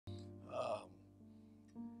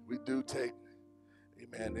do take,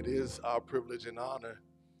 amen, it is our privilege and honor,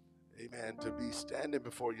 amen, to be standing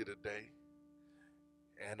before you today.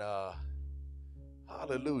 And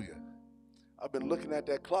hallelujah. I've been looking at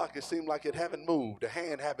that clock. It seemed like it haven't moved. The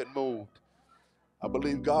hand haven't moved. I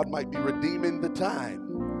believe God might be redeeming the time.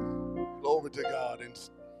 Glory to God, and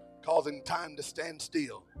causing time to stand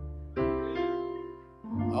still. I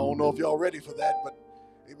don't know if y'all ready for that, but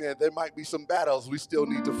amen, there might be some battles we still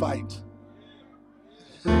need to fight.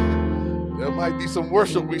 There might be some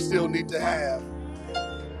worship we still need to have.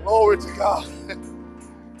 Glory to God.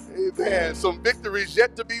 Amen. Some victories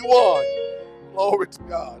yet to be won. Glory to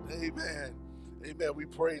God. Amen. Amen. We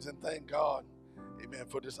praise and thank God. Amen.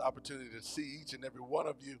 For this opportunity to see each and every one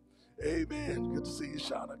of you. Amen. Good to see you,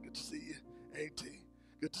 Shauna. Good to see you, AT.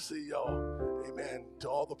 Good to see y'all. Amen. To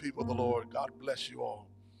all the people of the Lord, God bless you all.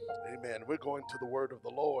 Amen. We're going to the word of the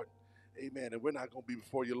Lord. Amen. And we're not going to be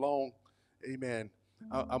before you long. Amen.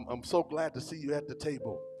 I'm so glad to see you at the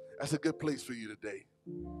table. That's a good place for you today.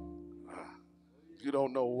 You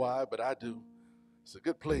don't know why, but I do. It's a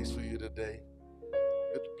good place for you today.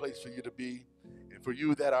 Good place for you to be. And for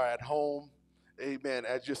you that are at home, amen,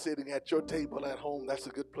 as you're sitting at your table at home, that's a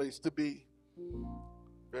good place to be.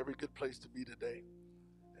 Very good place to be today.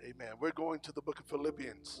 Amen. We're going to the book of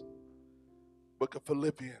Philippians. Book of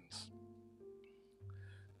Philippians,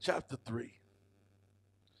 chapter 3.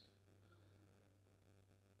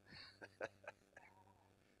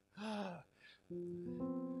 I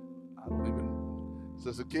don't even,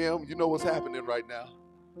 Sister Kim, you know what's happening right now.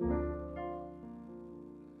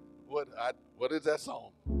 What is that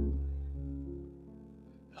song?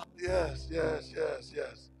 Yes.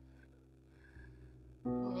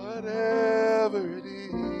 Whatever it is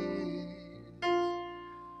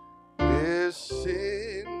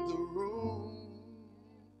in the room.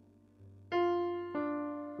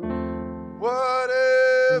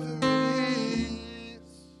 Whatever it is.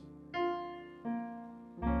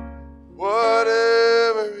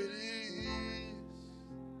 Whatever it is.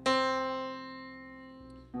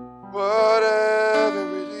 Whatever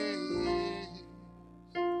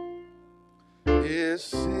it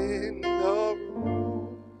is in the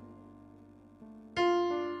room.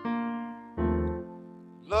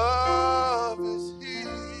 Love is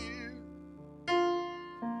here.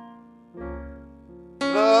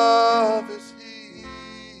 Love is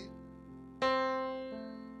here.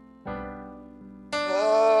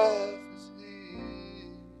 Love is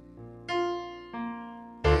here.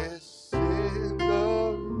 It's in the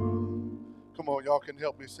room. Come on, y'all can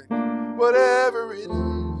help me sing it. Whatever it is.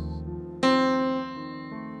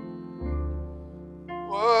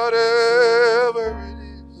 Whatever it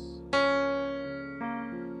is.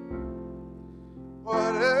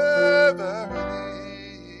 Whatever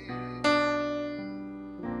it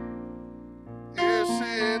is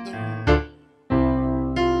in the room.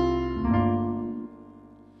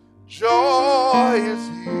 Joy is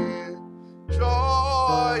here.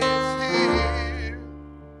 Joy is here.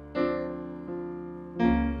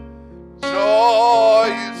 Joy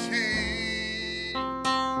is here.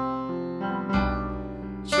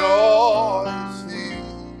 Joy is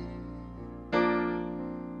here.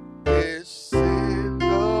 It's in the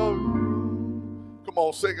room. Come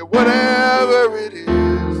on, sing it. Whatever it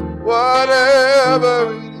is.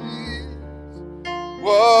 Whatever it is.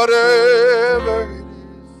 Whatever it is.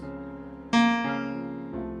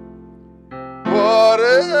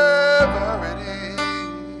 Whatever it is.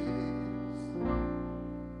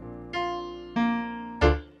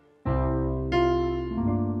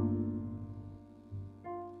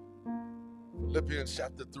 Philippians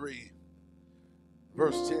chapter 3,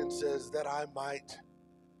 verse 10 says that I might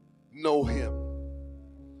know him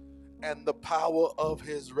and the power of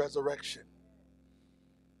his resurrection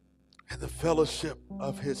and the fellowship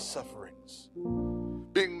of his sufferings,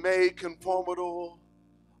 being made conformable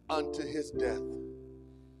unto his death.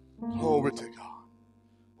 Glory to God.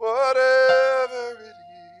 Whatever it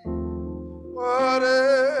is,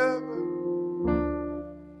 whatever it is,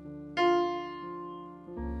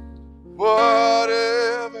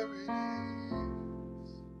 whatever it is,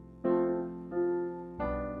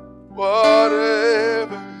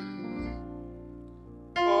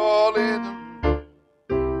 all in the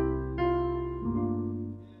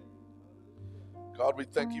room. God, we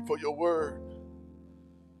thank you for your word.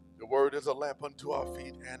 Your word is a lamp unto our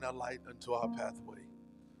feet and a light unto our pathway.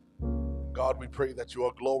 God, we pray that you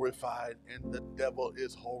are glorified and the devil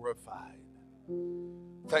is horrified.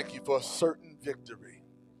 Thank you for a certain victory.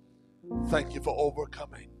 Thank you for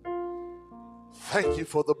overcoming. Thank you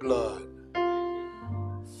for the blood.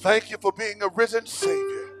 Thank you for being a risen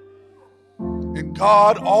Savior. And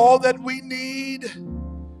God, all that we need,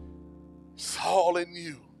 It's all in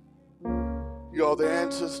you. You are the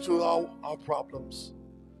answers to our problems.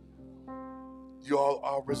 You are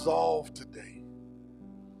our resolve today.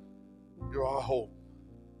 You're our hope.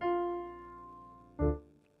 In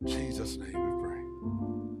Jesus' name we pray.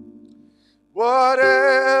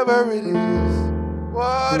 Whatever it is,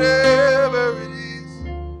 whatever it is.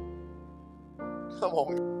 Come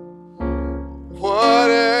on.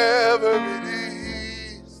 Whatever it is,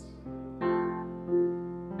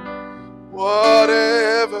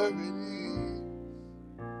 whatever it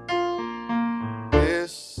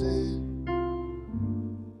is sin.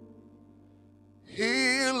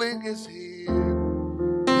 Healing is here.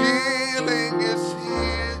 Healing is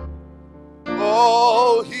here.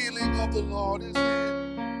 Oh, healing of the Lord is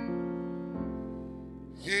here.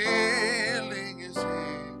 Healing is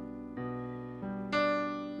here.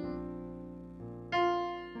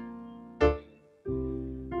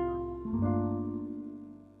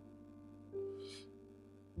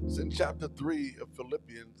 It's in chapter 3 of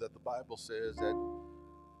Philippians that the Bible says that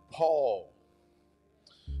Paul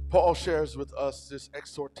shares with us this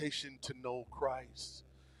exhortation to know Christ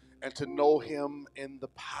and to know him in the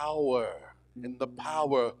power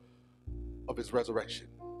of his resurrection,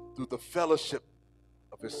 through the fellowship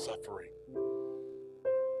of his suffering.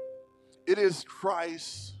 It is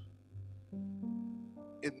Christ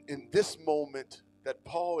in this moment that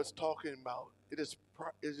Paul is talking about. It is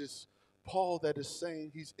Paul that is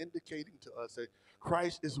saying, he's indicating to us that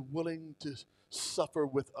Christ is willing to suffer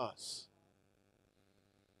with us.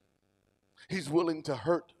 He's willing to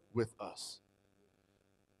hurt with us.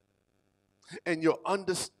 And you'll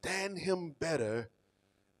understand him better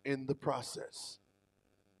in the process.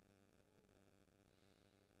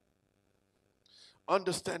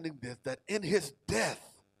 Understanding this, that in his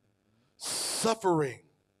death, suffering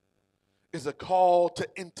is a call to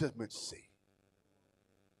intimacy.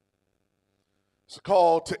 It's a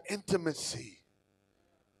call to intimacy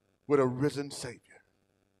with a risen Savior.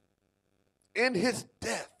 In his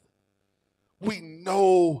death, we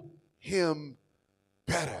know him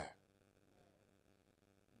better.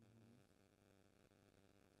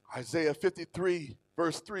 Isaiah 53,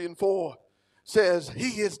 verse 3 and 4 says,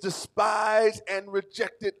 he is despised and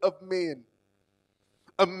rejected of men,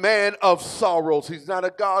 a man of sorrows. He's not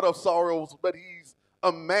a God of sorrows, but he's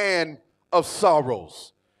a man of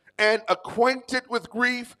sorrows, and acquainted with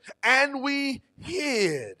grief, and we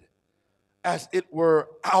hid, as it were,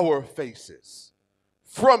 our faces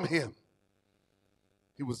from him.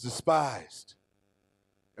 He was despised,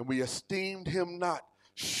 and we esteemed him not.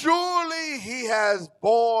 Surely he has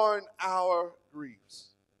borne our griefs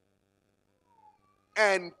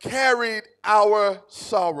and carried our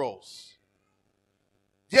sorrows.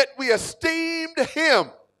 Yet we esteemed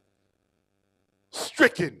him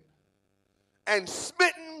stricken and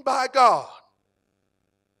smitten by God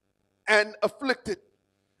and afflicted.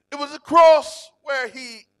 It was a cross where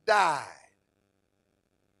he died.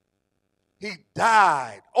 He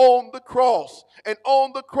died on the cross. And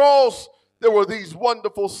on the cross, there were these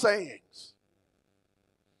wonderful sayings.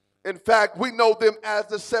 In fact, we know them as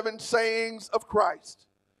the 7 sayings of Christ.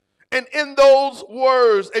 And in those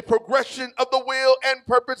words, a progression of the will and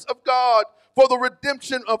purpose of God for the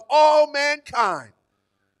redemption of all mankind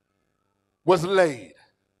was laid.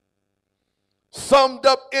 Summed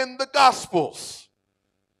up in the Gospels.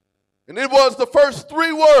 And it was the first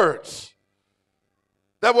 3 words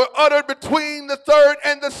that were uttered between the 3rd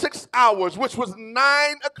and the 6th hours, which was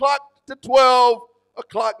 9 o'clock to 12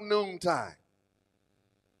 o'clock noontime.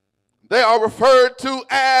 They are referred to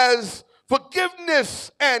as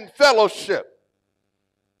forgiveness and fellowship.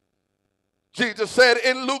 Jesus said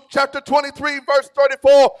in Luke chapter 23, verse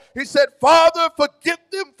 34, he said, Father, forgive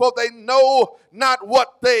them, for they know not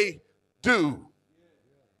what they do.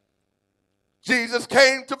 Jesus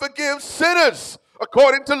came to forgive sinners.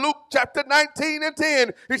 According to Luke chapter 19 and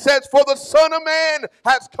 10, he says, for the Son of Man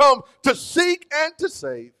has come to seek and to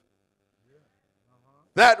save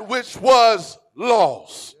that which was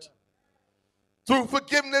lost. Through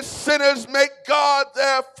forgiveness, sinners make God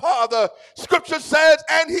their Father. Scripture says,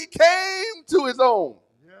 and he came to his own.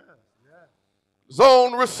 His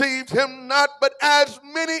own received him not, but as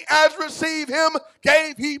many as received him,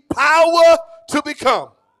 gave he power to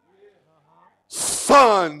become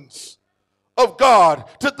sons of God,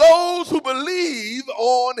 to those who believe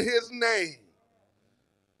on his name.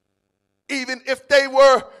 Even if they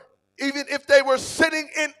were sitting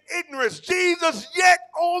in ignorance, Jesus yet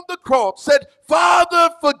on the cross said, Father,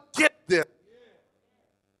 forgive them.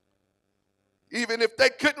 Even if they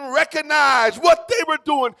couldn't recognize what they were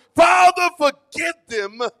doing, Father, forgive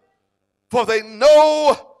them, for they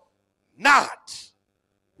know not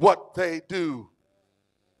what they do.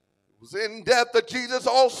 It was in death that Jesus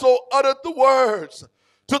also uttered the words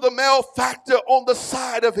to the malefactor on the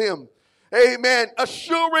side of him. Amen.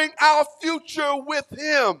 Assuring our future with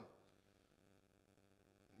him.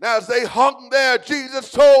 Now, as they hung there, Jesus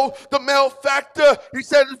told the malefactor, he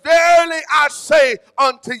said, verily I say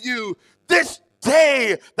unto you, this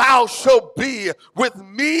day thou shalt be with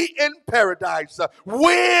me in paradise.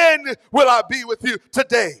 When will I be with you?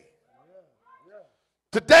 Today.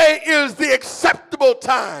 Today is the acceptable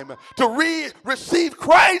time to receive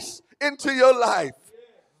Christ into your life.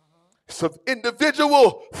 It's an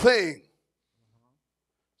individual thing.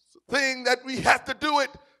 It's a thing that we have to do it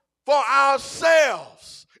for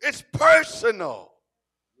ourselves. It's personal.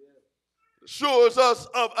 It assures us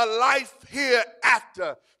of a life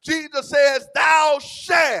hereafter. Jesus says, thou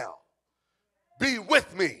shalt be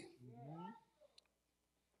with me.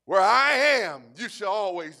 Where I am, you shall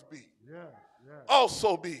always be.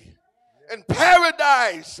 Also be. In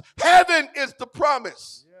paradise, heaven is the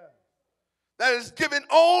promise that is given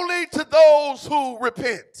only to those who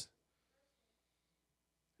repent.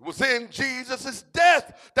 It was in Jesus'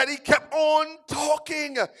 death that he kept on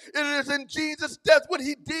talking. It is in Jesus' death when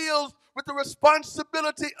he deals with the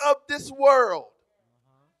responsibility of this world.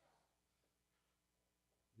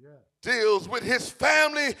 Deals with his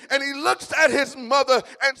family, and he looks at his mother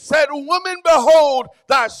and said, woman, behold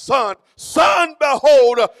thy son. Son,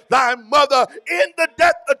 behold thy mother. In the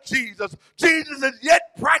death of Jesus, Jesus is yet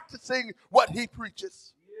practicing what he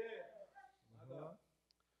preaches.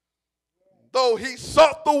 Though he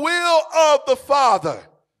sought the will of the Father,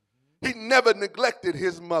 he never neglected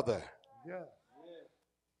his mother.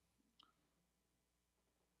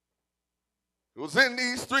 It was in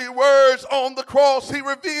these three words on the cross he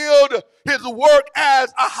revealed his work as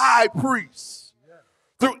a high priest.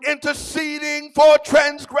 Through interceding for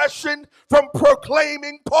transgression, from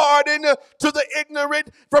proclaiming pardon to the ignorant,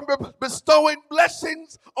 from bestowing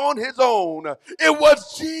blessings on his own. It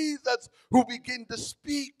was Jesus who began to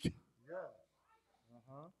speak.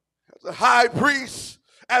 As a high priest,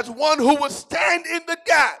 as one who would stand in the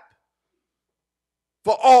gap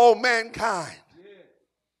for all mankind.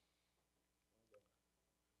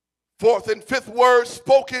 Fourth and fifth words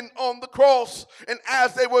spoken on the cross, and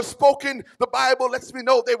as they were spoken, the Bible lets me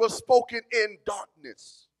know they were spoken in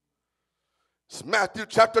darkness. It's Matthew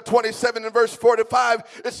chapter 27 and verse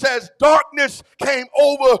 45. It says, darkness came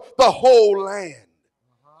over the whole land.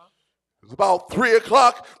 It was about 3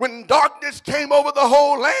 o'clock when darkness came over the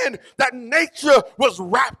whole land, that nature was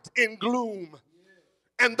wrapped in gloom.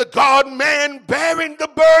 And the God-man bearing the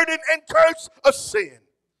burden and curse of sin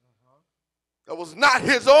that was not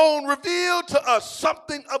his own revealed to us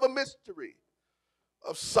something of a mystery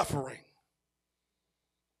of suffering.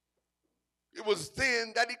 It was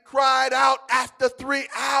then that he cried out after 3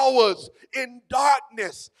 hours in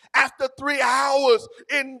darkness. After 3 hours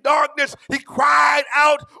in darkness, he cried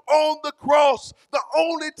out on the cross, the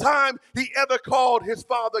only time he ever called his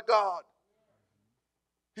Father God.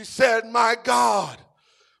 He said, my God,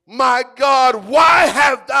 why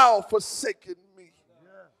have thou forsaken me?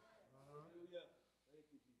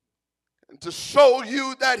 And to show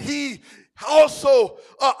you that he also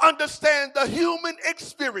understands the human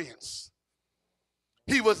experience.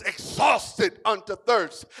 He was exhausted unto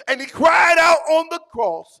thirst. And he cried out on the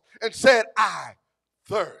cross and said, I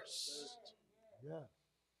thirst.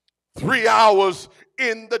 3 hours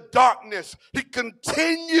in the darkness, he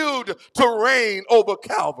continued to reign over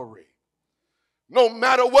Calvary. No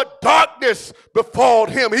matter what darkness befalled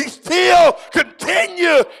him, he still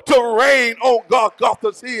continued to reign on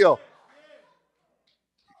Golgotha's hill.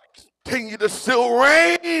 Continue to still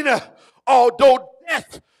reign, although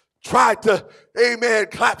death tried to, amen,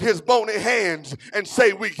 clap his bony hands and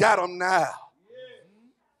say, we got him now.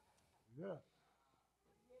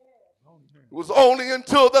 It was only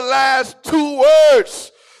until the last 2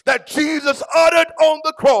 words that Jesus uttered on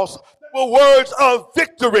the cross were words of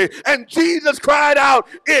victory. And Jesus cried out,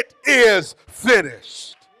 it is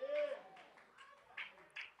finished.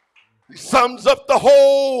 He sums up the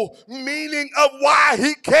whole meaning of why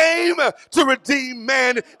he came to redeem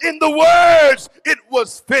man in the words, it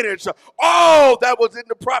was finished. All that was in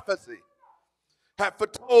the prophecy had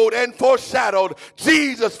foretold and foreshadowed.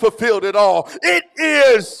 Jesus fulfilled it all. It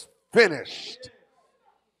is finished.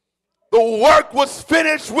 The work was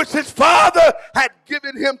finished which his Father had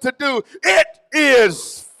given him to do. It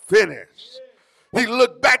is finished. He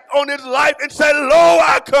looked back on his life and said, lo,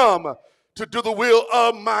 I come to do the will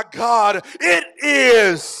of my God. It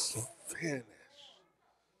is finished.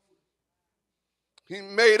 He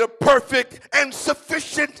made a perfect and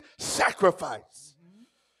sufficient sacrifice.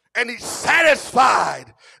 And he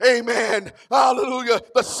satisfied, amen, hallelujah,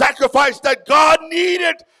 the sacrifice that God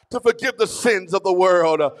needed to forgive the sins of the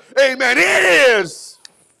world. Amen. It is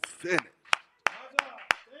finished.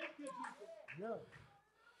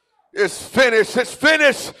 It's finished. It's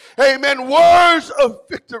finished. Amen. Words of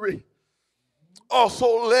victory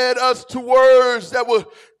also led us to words that will,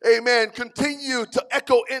 amen, continue to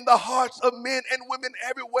echo in the hearts of men and women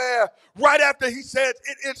everywhere. Right after he says,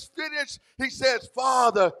 it is finished, he says,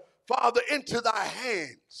 Father, into thy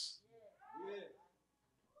hands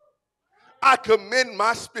I commend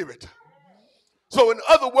my spirit. So in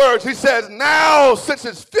other words, he says, now since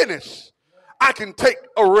it's finished, I can take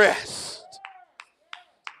a rest.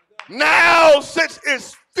 Now since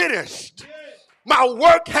it's finished, my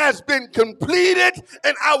work has been completed,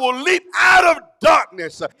 and I will leap out of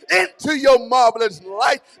darkness into your marvelous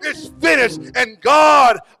light. It's finished, and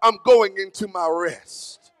God, I'm going into my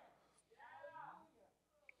rest.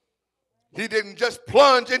 He didn't just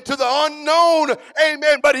plunge into the unknown,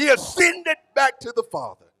 amen, but he ascended back to the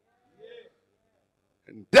Father.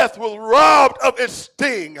 And death was robbed of its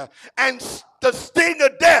sting, and the sting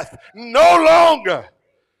of death no longer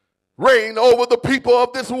reign over the people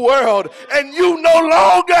of this world, and you no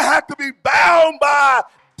longer have to be bound by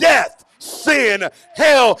death, sin,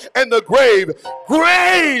 hell, and the grave.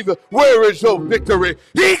 Grave, where is your victory?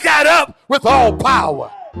 He got up with all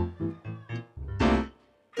power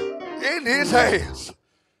in his hands.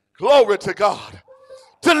 Glory to God.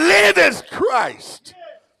 To live is Christ,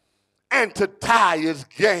 and to die is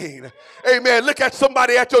gain. Amen. Look at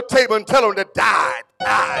somebody at your table and tell them to die,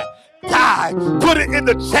 die, die. Put it in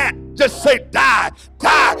the chat. Just say die,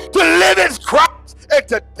 die. To live is Christ, and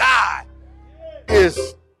to die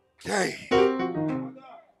is gain.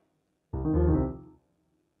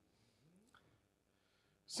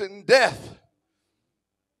 It's in death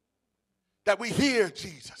that we hear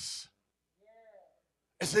Jesus.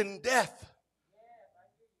 It's in death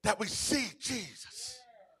that we see Jesus.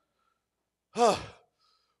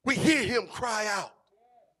 We hear him cry out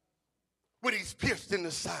when he's pierced in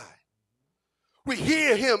the side. We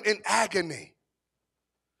hear him in agony.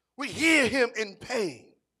 We hear him in pain.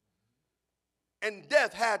 And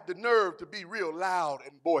death had the nerve to be real loud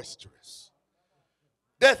and boisterous.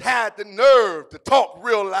 Death had the nerve to talk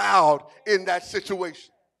real loud in that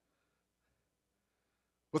situation.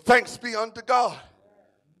 But thanks be unto God.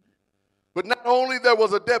 But not only there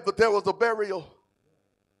was a death, but there was a burial.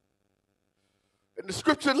 And the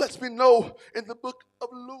scripture lets me know in the book of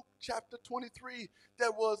Luke chapter 23,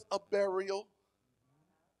 there was a burial.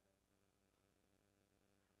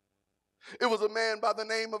 It was a man by the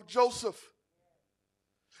name of Joseph.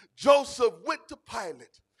 Joseph went to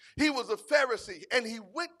Pilate. He was a Pharisee, and he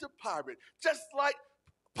went to Pilate,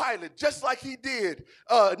 just like he did,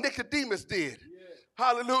 Nicodemus did. Yeah.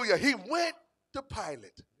 Hallelujah. He went to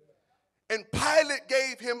Pilate, and Pilate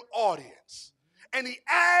gave him audience, and he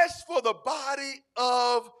asked for the body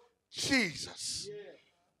of Jesus. Yeah.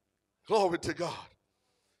 Glory to God.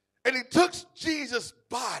 And he took Jesus'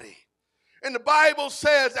 body, and the Bible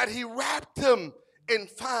says that he wrapped him in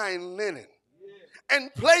fine linen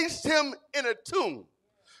and placed him in a tomb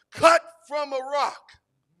cut from a rock.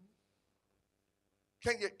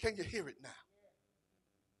 Can you hear it now?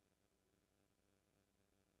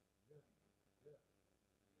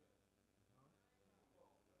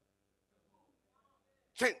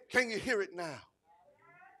 Can you hear it now?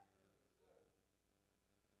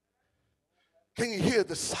 Can you hear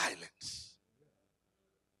the silence?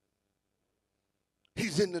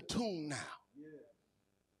 He's in the tomb now.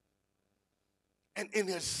 And in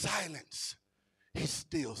his silence, he's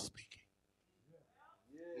still speaking.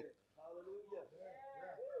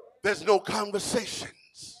 There's no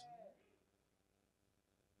conversations.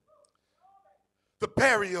 The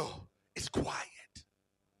burial is quiet.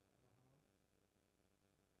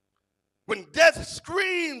 When death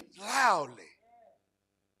screams loudly,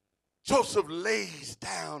 Joseph lays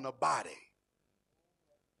down a body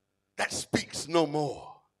that speaks no more.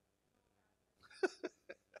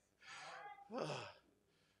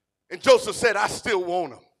 And Joseph said, I still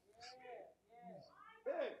want him.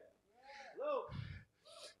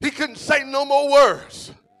 He couldn't say no more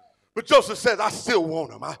words. But Joseph says, I still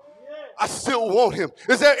want him. I still want him.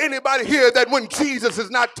 Is there anybody here that when Jesus is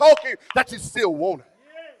not talking, that you still want him?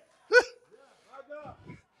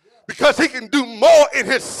 Because he can do more in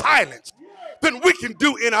his silence than we can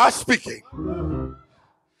do in our speaking.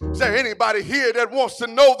 Is there anybody here that wants to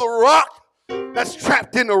know the rock that's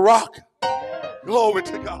trapped in the rock? Glory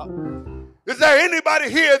to God. Is there anybody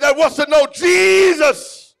here that wants to know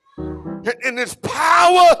Jesus in his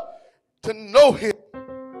power to know him?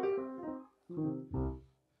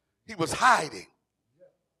 He was hiding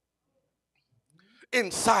in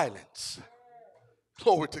silence.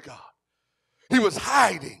 Glory to God. He was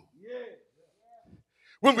hiding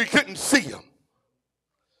when we couldn't see him.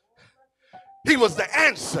 He was the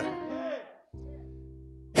answer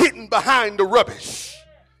hidden behind the rubbish.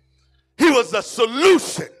 He was the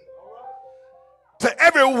solution to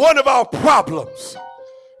every one of our problems,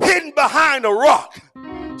 hidden behind a rock.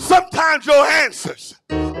 Sometimes your answers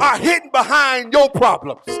are hidden behind your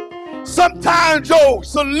problems. Sometimes your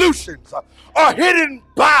solutions are hidden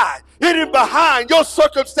behind your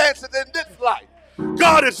circumstances in this life.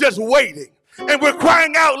 God is just waiting, and we're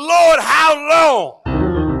crying out, Lord, how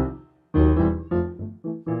long?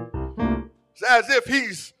 It's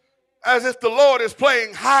as if the Lord is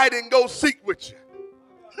playing hide and go seek with you.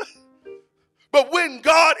 But when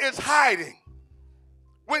God is hiding,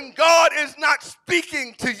 when God is not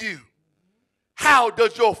speaking to you, how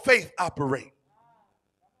does your faith operate?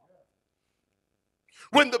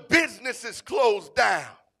 When the business is closed down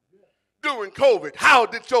during COVID, how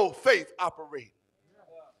did your faith operate?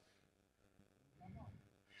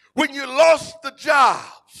 When you lost the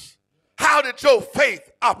jobs, how did your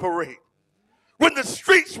faith operate? When the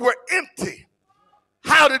streets were empty,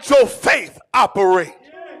 how did your faith operate?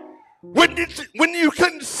 When you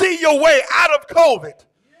couldn't see your way out of COVID,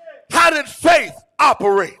 how did faith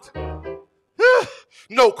operate?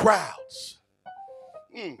 No crowds.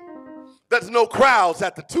 There's no crowds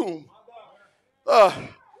at the tomb.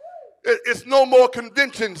 It's no more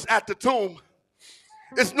conventions at the tomb.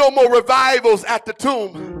 It's no more revivals at the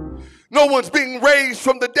tomb. No one's being raised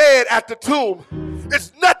from the dead at the tomb.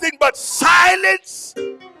 It's nothing but silence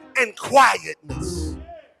and quietness.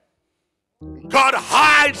 God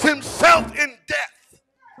hides himself in death.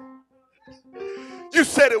 You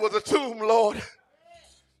said it was a tomb, Lord.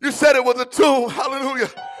 You said it was a tomb. Hallelujah.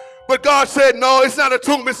 But God said, no, it's not a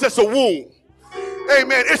tomb. It's just a womb.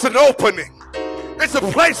 Amen. It's an opening. It's a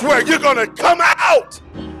place where you're going to come out.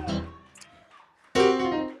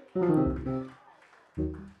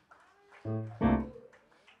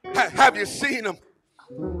 Have you seen him?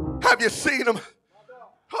 Have you seen him?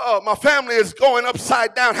 Oh, my family is going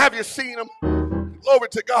upside down. Have you seen him? Glory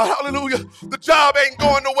to God. Hallelujah. The job ain't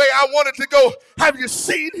going the way I want it to go. Have you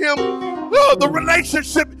seen him? Oh, the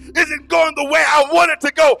relationship isn't going the way I want it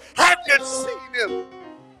to go. Have you seen him?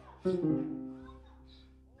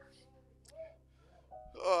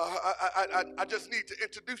 I just need to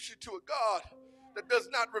introduce you to a God that does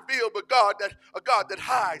not reveal, but a God that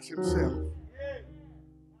hides himself.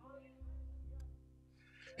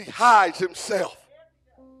 He hides himself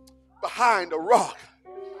behind a rock.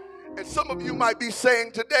 And some of you might be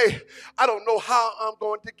saying today, I don't know how I'm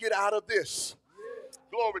going to get out of this.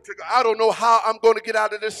 Glory to God. I don't know how I'm going to get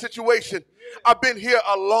out of this situation. I've been here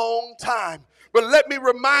a long time. But let me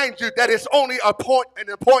remind you that it's only an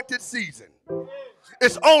appointed season.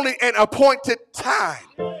 It's only an appointed time.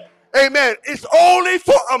 Amen. It's only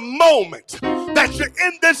for a moment that you're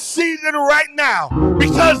in this season right now,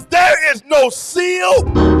 because there is no seal,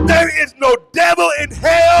 there is no devil in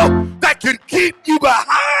hell that can keep you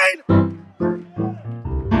behind.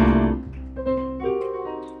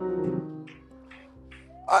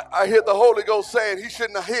 I hear the Holy Ghost saying he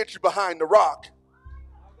shouldn't have hid you behind the rock.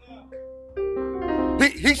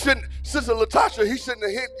 He shouldn't, Sister Latasha, he shouldn't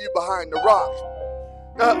have hid you behind the rock.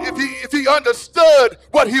 If he understood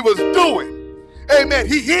what he was doing, amen,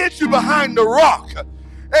 he hid you behind the rock.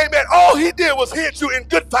 Amen. All he did was hid you in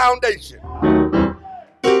good foundation.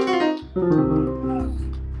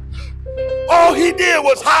 All he did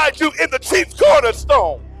was hide you in the chief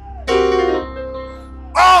cornerstone.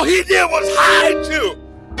 All he did was hide you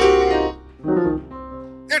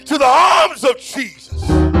into the arms of Jesus.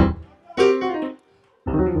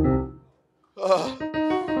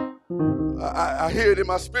 I hear it in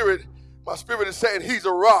my spirit. My spirit is saying he's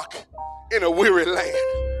a rock in a weary land.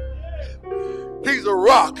 He's a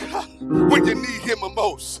rock when you need him the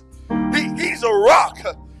most. He's a rock.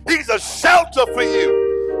 He's a shelter for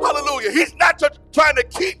you. Hallelujah. He's not just trying to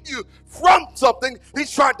keep you from something.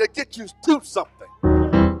 He's trying to get you to something.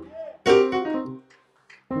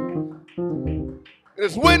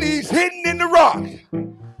 It's when he's hidden in the rock.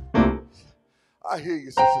 I hear you,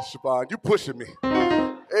 Sister Siobhan. You pushing me.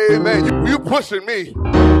 Amen. You pushing me.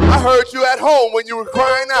 I heard you at home when you were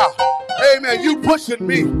crying out. Amen. You pushing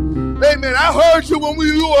me. Amen. I heard you when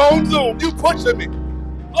you were on Zoom. You pushing me.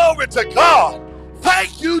 Glory to God.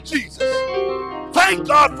 Thank you, Jesus. Thank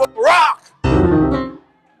God for the rock.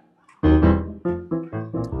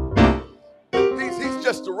 He's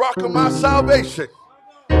just the rock of my salvation.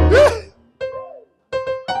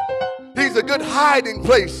 He's a good hiding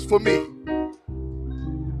place for me.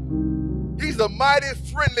 He's a mighty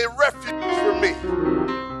friendly refuge for me.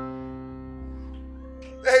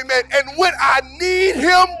 Amen. And when I need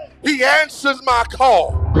him, he answers my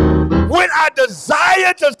call. When I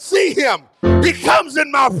desire to see him, he comes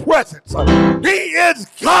in my presence. He is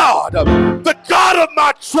God, the God of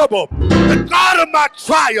my trouble, the God of my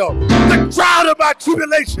trial, the God of my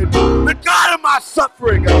tribulation, the God of my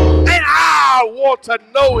suffering. And I want to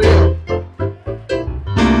know him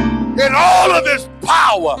in all of his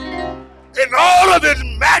power, in all of his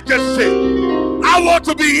majesty. I want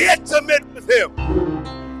to be intimate with him.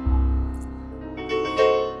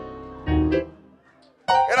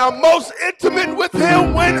 And I'm most intimate with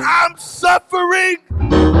him when I'm suffering.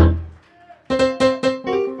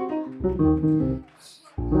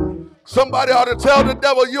 Somebody ought to tell the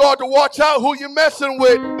devil, you ought to watch out who you're messing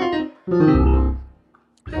with.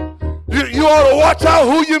 You ought to watch out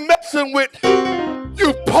who you're messing with.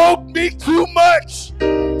 You poked me too much.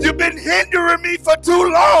 You've been hindering me for too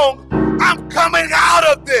long. I'm coming out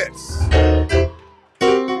of this.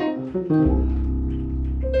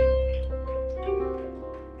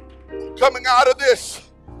 Coming out of this.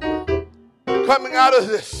 Coming out of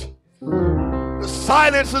this. The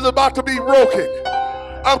silence is about to be broken.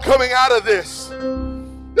 I'm coming out of this.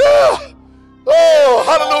 Oh,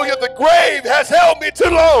 hallelujah. The grave has held me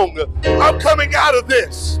too long. I'm coming out of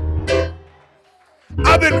this.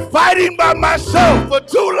 I've been fighting by myself for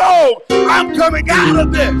too long. I'm coming out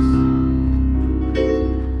of this.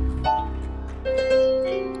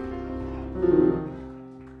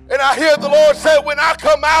 And I hear the Lord say, when I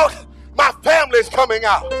come out, my family's coming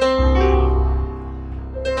out.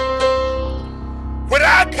 When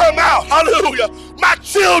I come out, hallelujah, my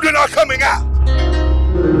children are coming out.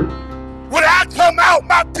 When I come out,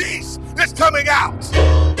 my peace is coming out.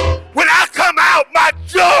 When I come out, my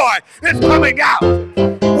joy is coming out.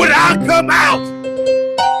 When I come out,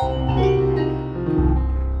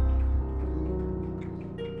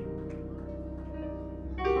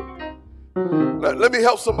 let me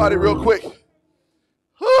help somebody real quick.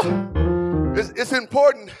 It's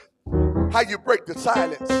important how you break the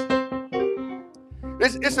silence.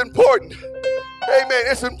 It's important. Amen.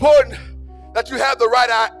 It's important that you have the right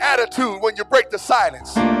attitude when you break the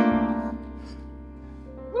silence.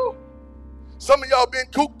 Some of y'all been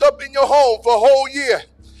cooped up in your home for a whole year.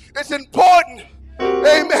 It's important.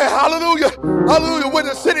 Amen. Hallelujah. Hallelujah. When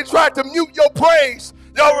the city tried to mute your praise,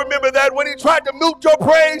 y'all remember that? When he tried to mute your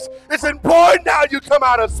praise, it's important now you come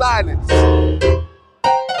out of silence.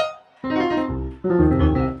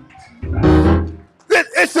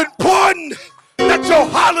 It's important that your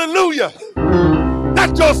hallelujah,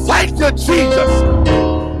 that your thank you, Jesus,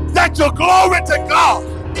 that your glory to God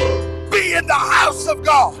be in the house of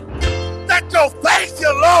God, that your thank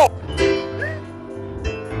you, Lord.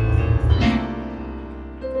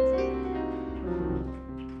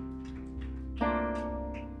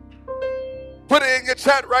 Put it in your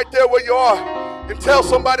chat right there where you are and tell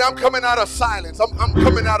somebody, I'm coming out of silence. I'm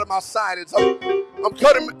coming out of my silence. I'm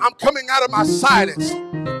coming out of my silence.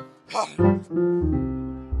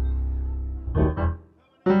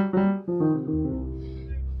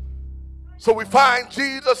 So we find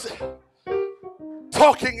Jesus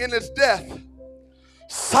talking in his death,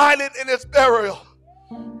 silent in his burial,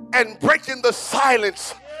 and breaking the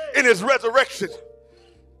silence in his resurrection.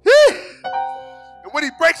 And when he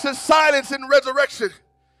breaks his silence in resurrection,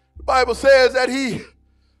 the Bible says that he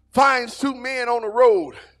finds two men on the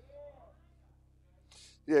road.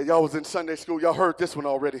 Yeah, y'all was in Sunday school. Y'all heard this one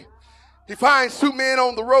already. He finds two men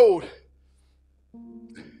on the road.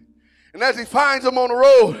 And as he finds them on the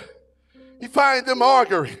road, he finds them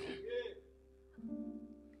arguing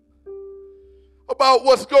about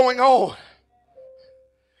what's going on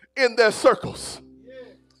in their circles.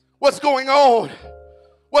 What's going on?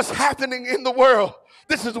 What's happening in the world?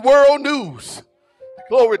 This is world news.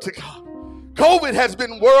 Glory to God. COVID has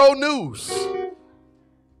been world news.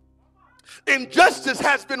 Injustice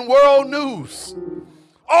has been world news.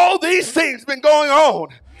 All these things been going on,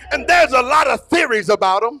 and there's a lot of theories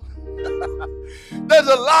about them. There's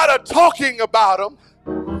a lot of talking about them.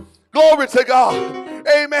 Glory to God.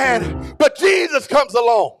 Amen. But Jesus comes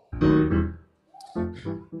along,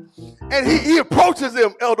 and he approaches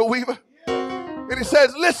them, Elder Weaver, and he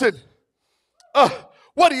says, listen,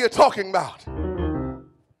 what are you talking about?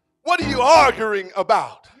 What are you arguing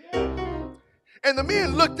about? And the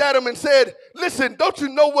men looked at him and said, listen, don't you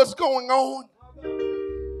know what's going on?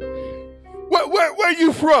 Where are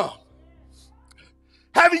you from?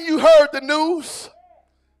 Haven't you heard the news?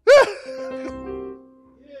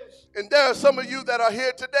 And there are some of you that are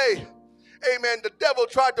here today. Amen. The devil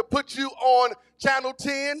tried to put you on Channel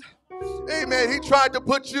 10. Amen. He tried to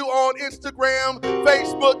put you on Instagram,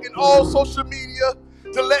 Facebook, and all social media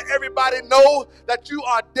to let everybody know that you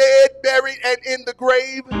are dead, buried, and in the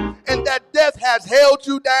grave, and that death has held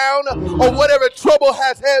you down, or whatever trouble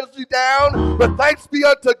has held you down. But thanks be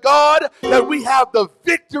unto God that we have the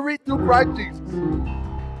victory through Christ Jesus.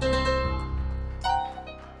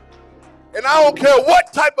 And I don't care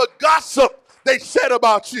what type of gossip they said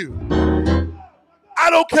about you. I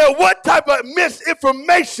don't care what type of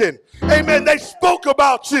misinformation, amen, they spoke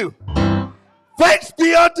about you. Thanks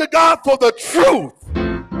be unto God for the truth.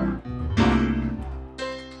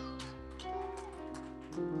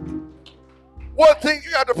 One thing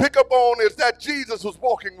you got to pick up on is that Jesus was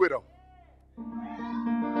walking with them.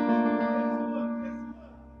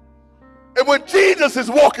 And when Jesus is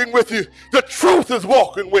walking with you, the truth is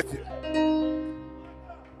walking with you.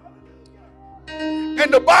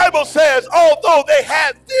 And the Bible says, although they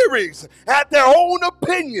had theories, had their own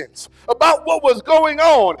opinions about what was going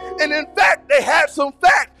on, and in fact, they had some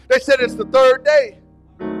facts. They said it's the third day.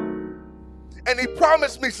 And he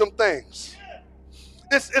promised me some things.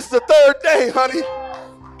 It's the third day, honey.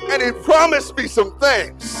 And he promised me some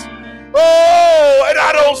things. Oh, and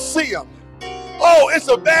I don't see them. Oh, it's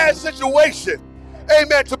a bad situation.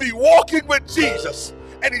 Amen. To be walking with Jesus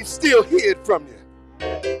and he's still hid from you.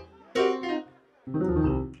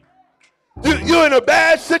 You're in a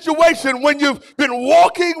bad situation when you've been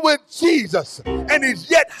walking with Jesus and he's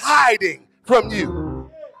yet hiding from you.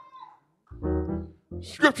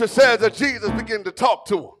 Scripture says that Jesus began to talk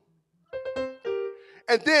to him.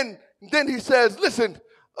 And then he says, listen,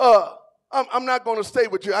 I'm not going to stay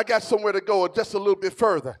with you. I got somewhere to go just a little bit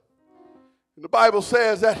further. And the Bible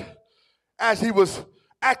says that as he was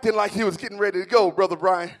acting like he was getting ready to go, Brother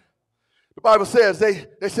Brian, the Bible says they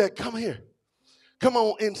said, come here. Come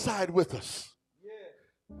on inside with us.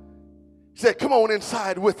 He said, come on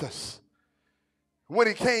inside with us. When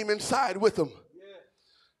he came inside with them,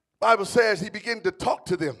 the Bible says he began to talk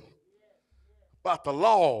to them about the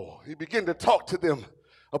law. He began to talk to them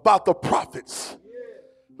about the prophets.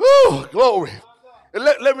 Ooh, glory. And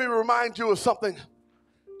let me remind you of something.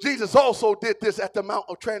 Jesus also did this at the Mount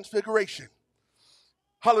of Transfiguration.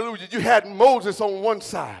 Hallelujah. You had Moses on one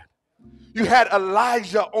side. You had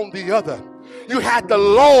Elijah on the other. You had the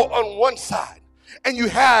law on one side. And you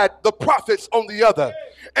had the prophets on the other.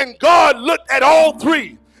 And God looked at all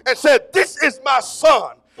three and said, this is my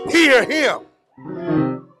son. Hear him.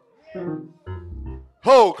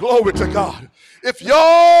 Oh, glory to God. If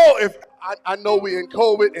I know we in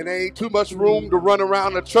COVID and there ain't too much room to run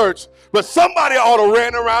around the church, but somebody ought to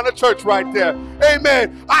run around the church right there.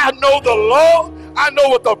 Amen. I know the law. I know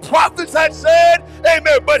what the prophets had said.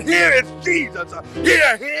 Amen. But here is Jesus.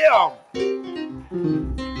 Hear him.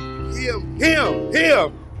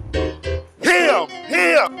 Him.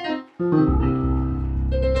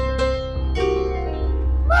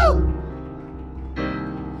 Woo.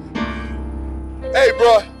 Hey,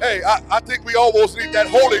 bro. Hey, I think we almost need that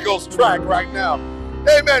Holy Ghost track right now.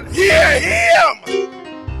 Amen. Hear him.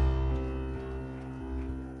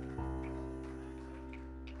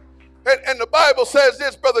 And the Bible says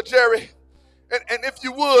this, Brother Jerry. And if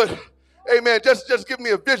you would, amen, just give me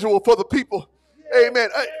a visual for the people. Amen.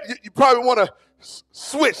 You probably want to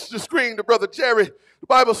switch the screen to Brother Jerry. The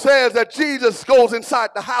Bible says that Jesus goes inside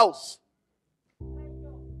the house.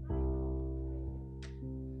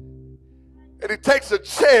 And he takes a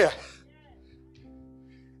chair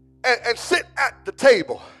and sit at the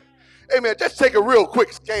table. Amen. Just take a real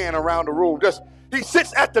quick scan around the room. He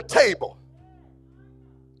sits at the table.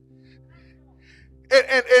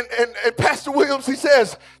 And Pastor Williams, he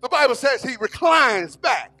says, the Bible says he reclines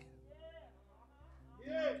back.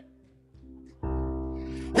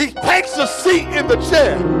 He takes a seat in the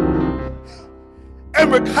chair and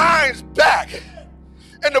reclines back.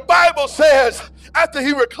 And the Bible says after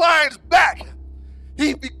he reclines back,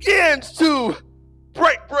 he begins to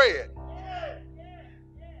break bread.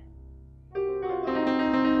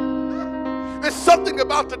 There's something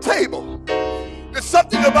about the table. There's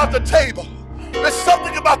something about the table. There's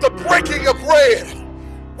something about the breaking of bread,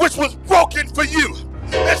 which was broken for you.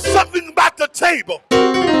 There's something about the table.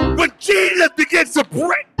 When Jesus begins to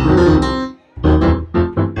break,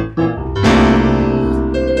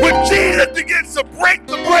 when Jesus begins to break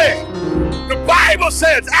the bread, the Bible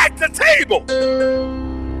says at the table.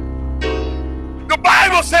 The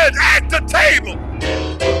Bible says at the table.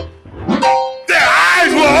 Their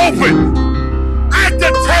eyes were open. At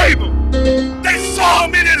the table. They saw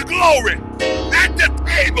him in his glory. At the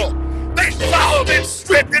table. They saw him in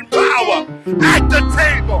strength and power. At the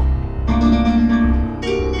table.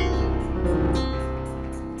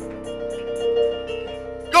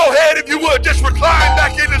 Go ahead. you would, just recline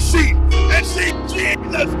back in the seat and see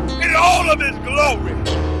Jesus in all of his glory.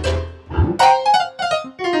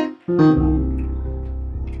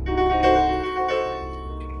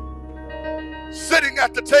 Sitting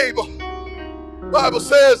at the table, the Bible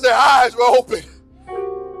says their eyes were open.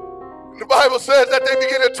 The Bible says that they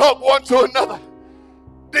began to talk one to another.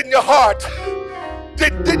 Didn't your heart,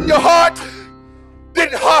 didn't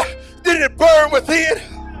it burn within?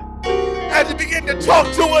 As he began to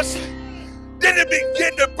talk to us, didn't it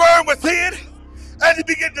begin to burn within? As he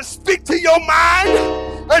began to speak to your mind,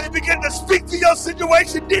 as he began to speak to your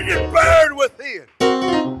situation, didn't it burn within?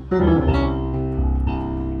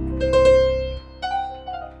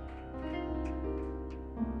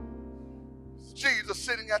 It's Jesus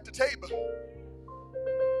sitting at the table.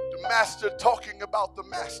 The master talking about the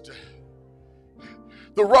master.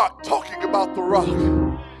 The rock talking about the rock.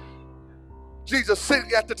 Jesus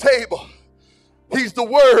sitting at the table. He's the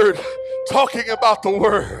word talking about the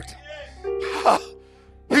word.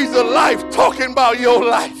 He's the life talking about your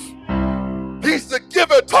life. He's the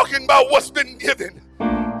giver talking about what's been given.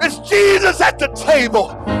 It's Jesus at the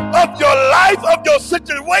table of your life, of your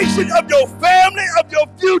situation, of your family, of your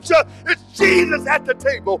future. It's Jesus at the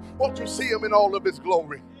table. Won't you see him in all of his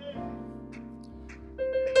glory?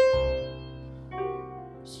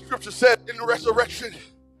 Scripture said in the resurrection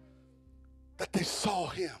that they saw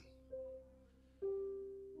him.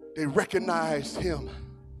 They recognized him.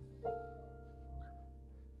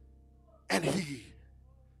 And he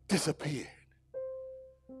disappeared.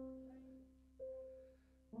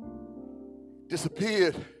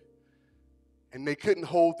 Disappeared, and they couldn't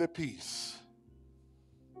hold their peace.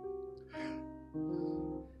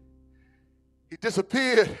 He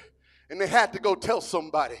disappeared, and they had to go tell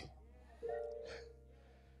somebody.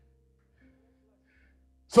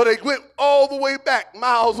 So they went all the way back,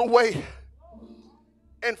 miles away,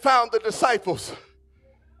 and found the disciples.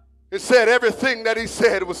 It said everything that he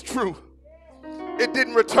said was true. It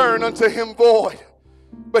didn't return unto him void,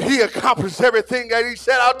 but he accomplished everything that he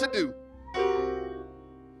set out to do.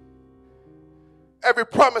 Every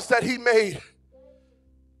promise that he made,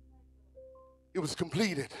 it was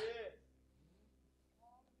completed.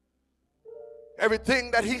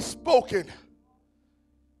 Everything that he's spoken,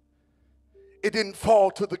 it didn't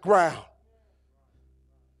fall to the ground.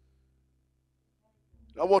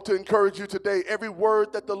 I want to encourage you today, every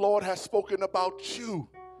word that the Lord has spoken about you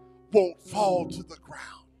won't fall to the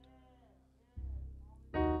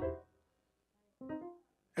ground.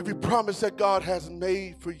 Every promise that God has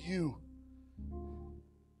made for you,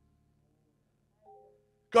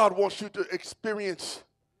 God wants you to experience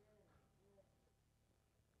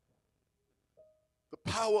the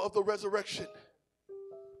power of the resurrection.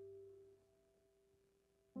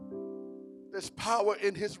 There's power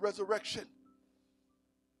in his resurrection.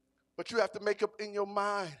 But you have to make up in your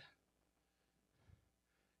mind.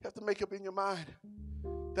 You have to make up in your mind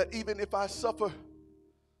that even if I suffer,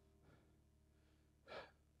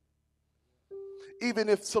 even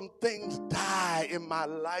if some things die in my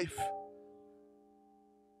life,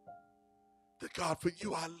 that God, for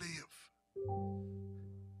you I live.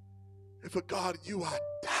 And for God, you I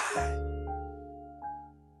die.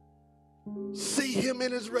 See him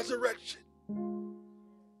in his resurrection.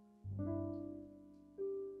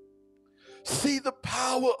 See the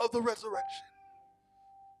power of the resurrection.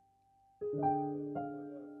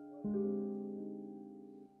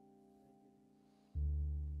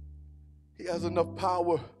 He has enough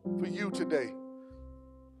power for you today.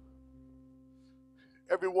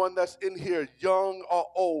 Everyone that's in here, young or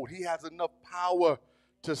old, he has enough power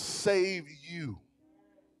to save you.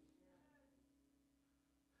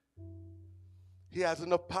 He has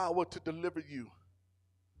enough power to deliver you.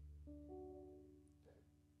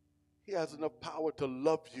 He has enough power to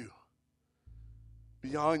love you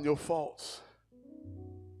beyond your faults.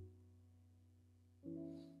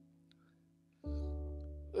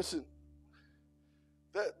 Listen,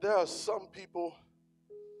 there are some people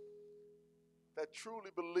that truly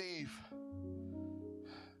believe,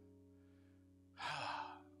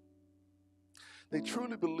 they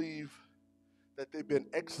truly believe that they've been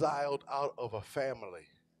exiled out of a family.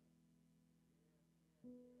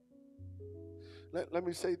 Let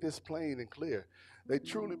me say this plain and clear. They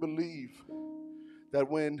truly believe that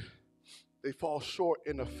when they fall short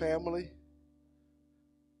in a family,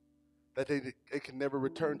 that they can never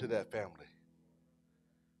return to that family.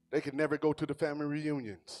 They can never go to the family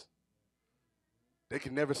reunions. They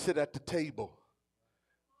can never sit at the table.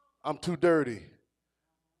 I'm too dirty.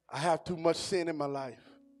 I have too much sin in my life.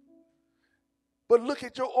 But look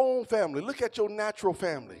at your own family. Look at your natural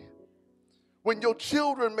family. When your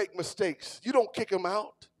children make mistakes, you don't kick them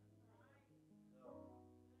out.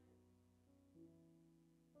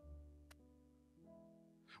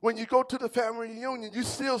 When you go to the family reunion, you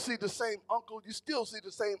still see the same uncle. You still see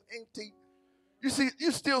the same auntie.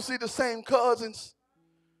 You still see the same cousins.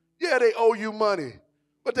 Yeah, they owe you money,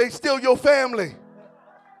 but they still your family.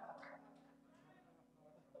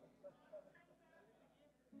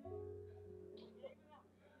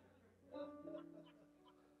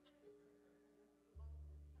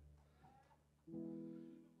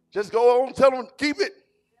 Just go on, tell them, keep it.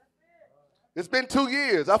 It's been 2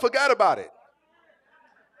 years. I forgot about it.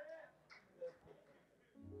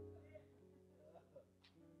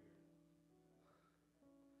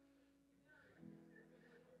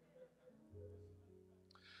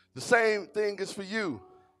 The same thing is for you.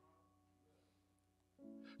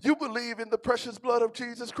 You believe in the precious blood of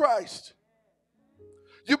Jesus Christ.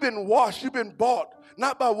 You've been washed, you've been bought,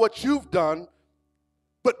 not by what you've done,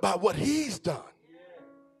 but by what he's done.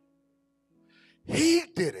 He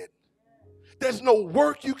did it. There's no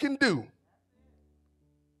work you can do.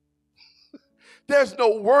 There's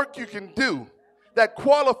no work you can do that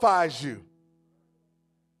qualifies you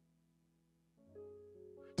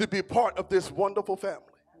to be part of this wonderful family.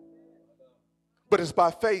 But it's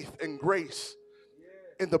by faith and grace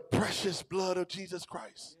in the precious blood of Jesus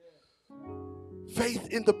Christ. Faith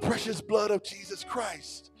in the precious blood of Jesus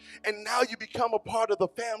Christ. And now you become a part of the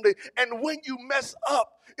family. And when you mess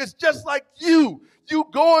up, it's just like you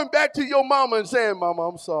going back to your mama and saying, Mama,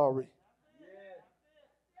 I'm sorry.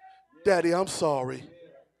 Daddy, I'm sorry.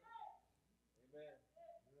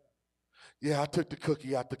 Yeah, I took the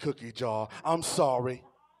cookie out the cookie jar. I'm sorry.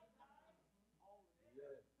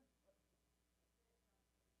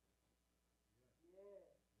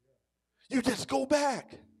 You just go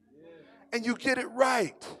back and you get it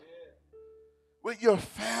right with your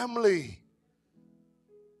family.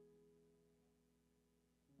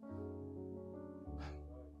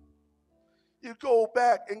 You go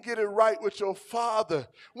back and get it right with your father.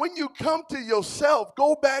 When you come to yourself,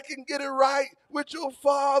 go back and get it right with your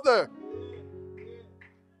father.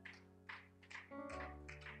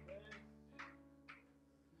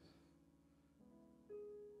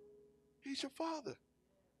 He's your father.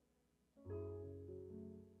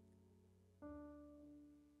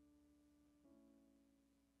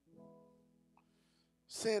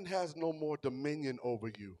 Sin has no more dominion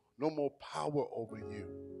over you, no more power over you.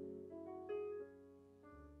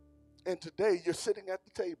 And today you're sitting at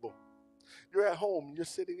the table. You're at home, you're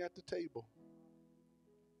sitting at the table.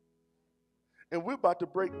 And we're about to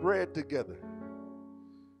break bread together.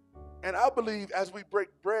 And I believe as we break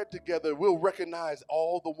bread together, we'll recognize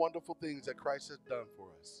all the wonderful things that Christ has done for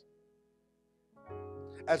us.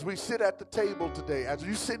 As we sit at the table today, as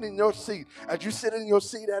you sit in your seat, as you sit in your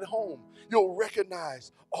seat at home, you'll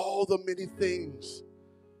recognize all the many things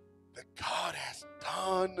that God has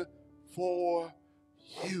done for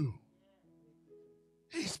you.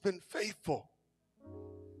 He's been faithful.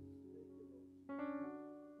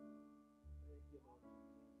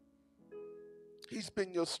 He's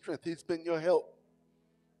been your strength. He's been your help.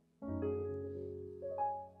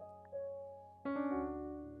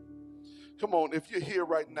 Come on, if you're here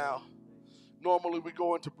right now, normally we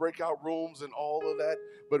go into breakout rooms and all of that,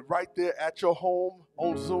 but right there at your home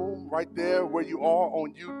on Zoom, right there where you are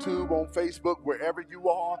on YouTube, on Facebook, wherever you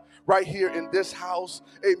are, right here in this house,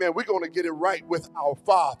 amen, we're going to get it right with our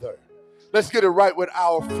Father. Let's get it right with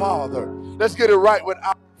our Father. Let's get it right with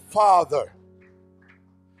our Father.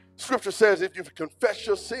 Scripture says if you confess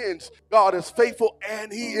your sins, God is faithful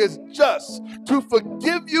and he is just to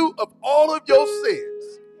forgive you of all of your sins.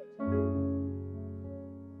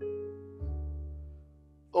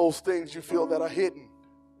 Those things you feel that are hidden,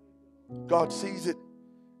 God sees it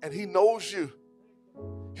and he knows you.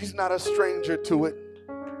 He's not a stranger to it.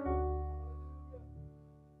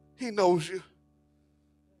 He knows you.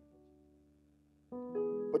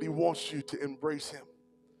 But he wants you to embrace him.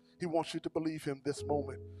 He wants you to believe him this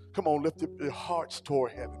moment. Come on, lift up your hearts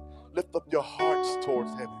toward heaven. Lift up your hearts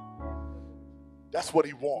towards heaven. That's what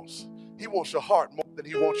he wants. He wants your heart more than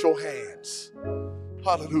he wants your hands.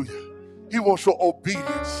 Hallelujah. He wants your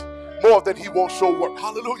obedience more than he wants your work.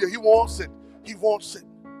 Hallelujah. He wants it. He wants it.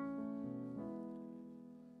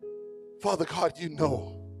 Father God, you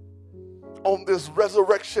know, on this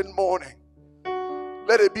resurrection morning,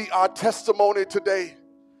 let it be our testimony today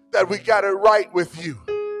that we got it right with you.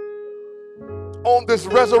 On this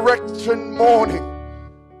resurrection morning,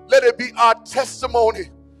 let it be our testimony,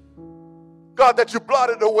 God, that you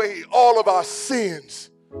blotted away all of our sins.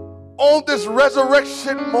 On this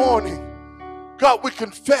resurrection morning, God, we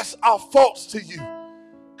confess our faults to you.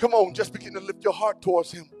 Come on, just begin to lift your heart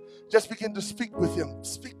towards him. Just begin to speak with him.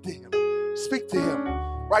 Speak to him. Speak to him.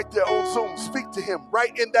 Right there on Zoom, speak to him.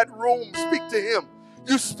 Right in that room, speak to him.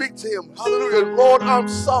 You speak to him. Hallelujah. Lord, I'm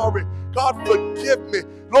sorry. God, forgive me.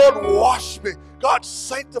 Lord, wash me. God,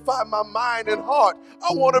 sanctify my mind and heart.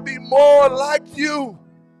 I want to be more like you.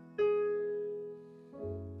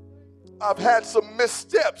 I've had some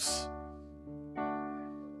missteps.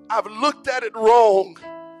 I've looked at it wrong.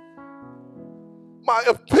 My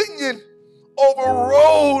opinion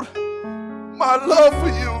overrode my love for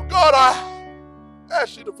you. God, I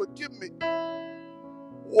ask you to forgive me.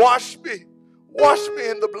 Wash me. Wash me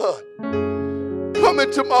in the blood. Come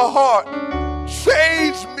into my heart.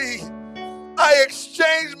 Change me. I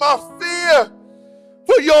exchange my fear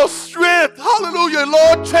for your strength. Hallelujah.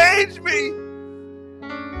 Lord, change me.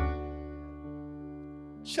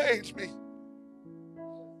 Change me.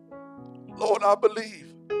 Lord, I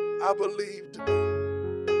believe. I believe today.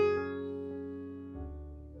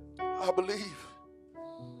 I believe.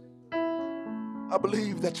 I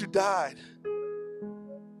believe that you died.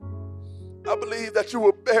 I believe that you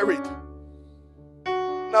were buried.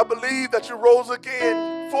 And I believe that you rose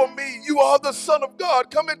again for me. You are the Son of God.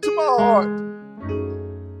 Come into my heart.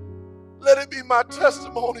 Let it be my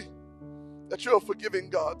testimony that you're a forgiving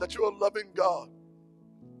God, that you're a loving God,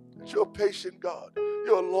 that you're a patient God,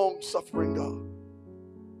 you're a long-suffering God.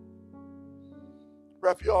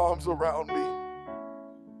 Wrap your arms around me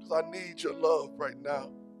because I need your love right now.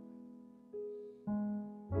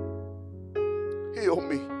 Heal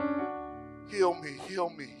me. Heal me. Heal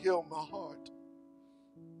me. Heal my heart.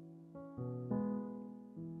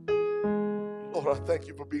 Lord, I thank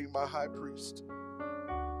you for being my high priest.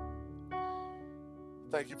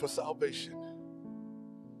 Thank you for salvation.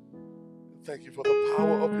 Thank you for the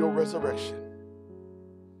power of your resurrection.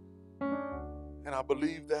 And I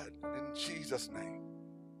believe that in Jesus' name.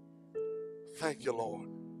 Thank you, Lord.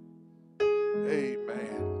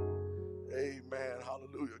 Amen. Amen.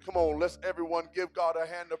 Hallelujah. Come on, let's everyone give God a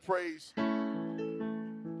hand of praise.